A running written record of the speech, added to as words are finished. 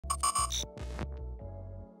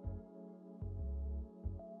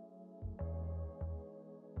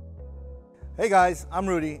Hey guys, I'm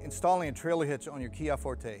Rudy. Installing a trailer hitch on your Kia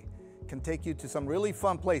Forte can take you to some really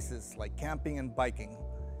fun places like camping and biking.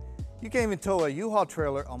 You can even tow a U-Haul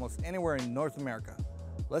trailer almost anywhere in North America.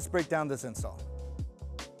 Let's break down this install.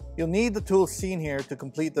 You'll need the tools seen here to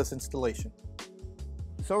complete this installation.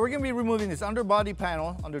 So we're going to be removing this underbody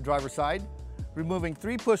panel on the driver's side, removing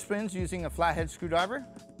 3 push pins using a flathead screwdriver.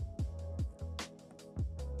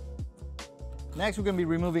 Next, we're going to be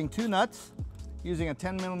removing 2 nuts using a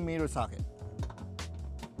 10mm socket.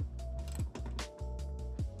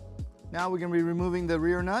 Now we're going to be removing the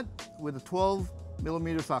rear nut with a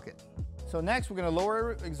 12mm socket. So next, we're going to lower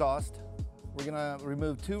our exhaust. We're going to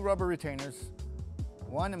remove 2 rubber retainers,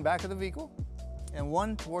 one in back of the vehicle and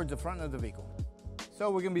one towards the front of the vehicle. So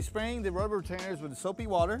we're going to be spraying the rubber retainers with soapy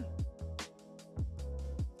water.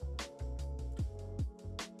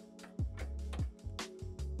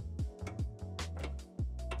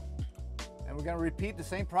 And we're going to repeat the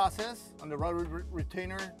same process on the rubber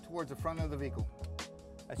retainer towards the front of the vehicle.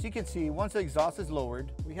 As you can see, once the exhaust is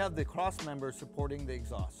lowered, we have the cross member supporting the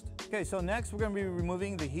exhaust. Okay, so next we're going to be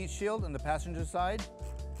removing the heat shield on the passenger side,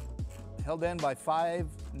 held in by 5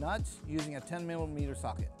 nuts using a 10mm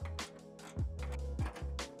socket.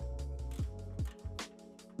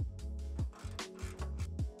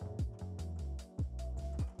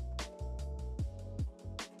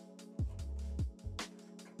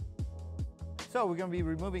 So we're going to be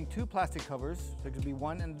removing 2 plastic covers. There could be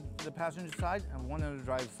one on the passenger side and one on the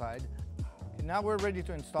driver's side. Okay, now we're ready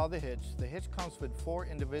to install the hitch. The hitch comes with 4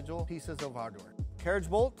 individual pieces of hardware. Carriage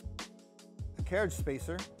bolt, a carriage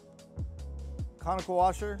spacer, conical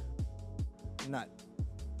washer, nut.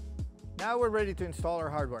 Now we're ready to install our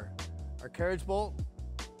hardware. Our carriage bolt,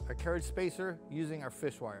 our carriage spacer using our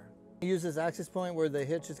fish wire. We use this access point where the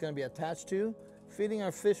hitch is going to be attached to, feeding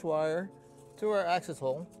our fish wire to our access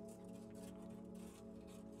hole.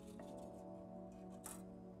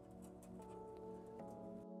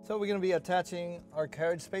 So we're going to be attaching our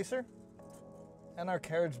carriage spacer and our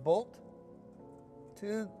carriage bolt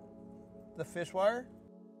to the fish wire.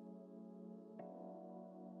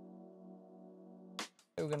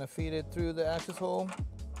 We're going to feed it through the access hole.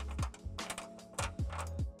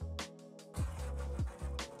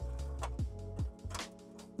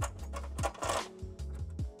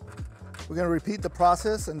 We're going to repeat the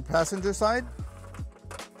process on the passenger side.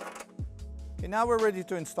 Okay, now we're ready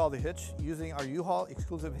to install the hitch using our U-Haul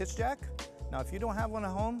exclusive hitch jack. Now if you don't have one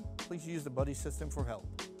at home, please use the buddy system for help.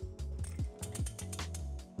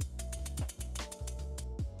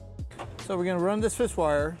 So we're going to run this fish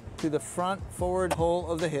wire to the front forward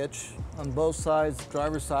hole of the hitch on both sides,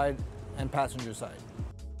 driver's side and passenger side.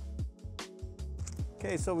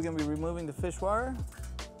 Okay, so we're going to be removing the fish wire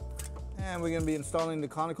and we're going to be installing the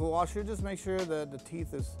conical washer. Just make sure that the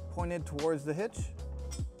teeth is pointed towards the hitch.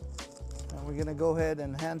 And we're going to go ahead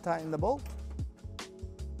and hand tighten the bolt.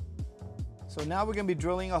 So now we're going to be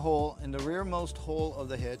drilling a hole in the rearmost hole of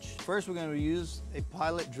the hitch. First, we're going to use a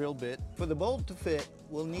pilot drill bit. For the bolt to fit,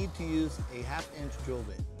 we'll need to use a 1/2 inch drill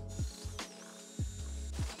bit.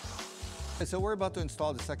 Okay, so we're about to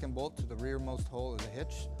install the second bolt to the rearmost hole of the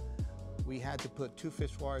hitch. We had to put 2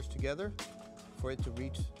 fish wires together for it to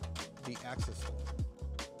reach the access hole.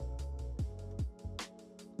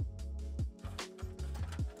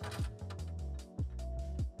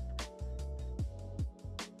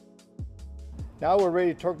 Now we're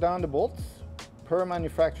ready to torque down the bolts per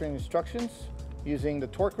manufacturing instructions using the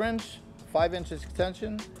torque wrench, 5-inch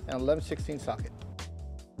extension, and 11/16 socket.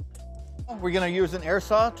 We're going to use an air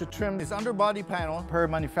saw to trim this underbody panel per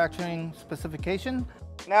manufacturing specification.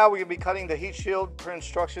 Now we're going to be cutting the heat shield per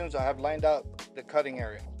instructions. I have lined out the cutting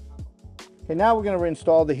area. Okay, now we're going to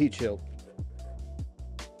reinstall the heat shield.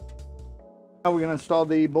 Now we're going to install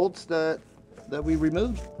the bolts that we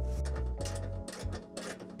removed.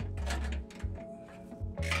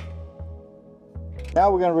 Now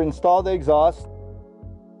we're going to reinstall the exhaust.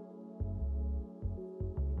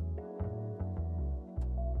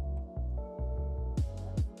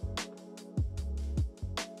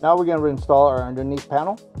 Now we're going to reinstall our underneath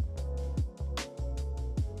panel.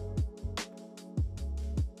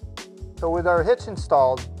 So with our hitch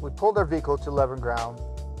installed, we pulled our vehicle to level ground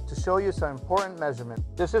to show you some important measurement.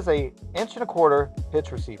 This is a 1.25 inch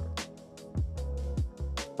hitch receiver.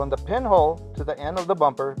 From the pinhole to the end of the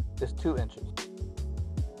bumper is 2 inches.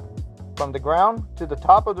 From the ground to the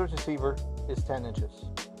top of the receiver is 10 inches.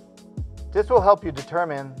 This will help you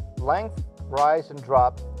determine length, rise, and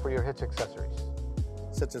drop for your hitch accessories,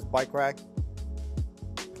 such as bike rack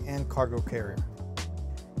and cargo carrier.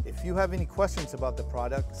 If you have any questions about the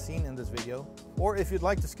product seen in this video, or if you'd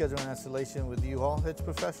like to schedule an installation with U-Haul Hitch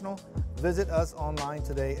Professional, visit us online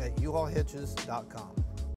today at uhaulhitches.com.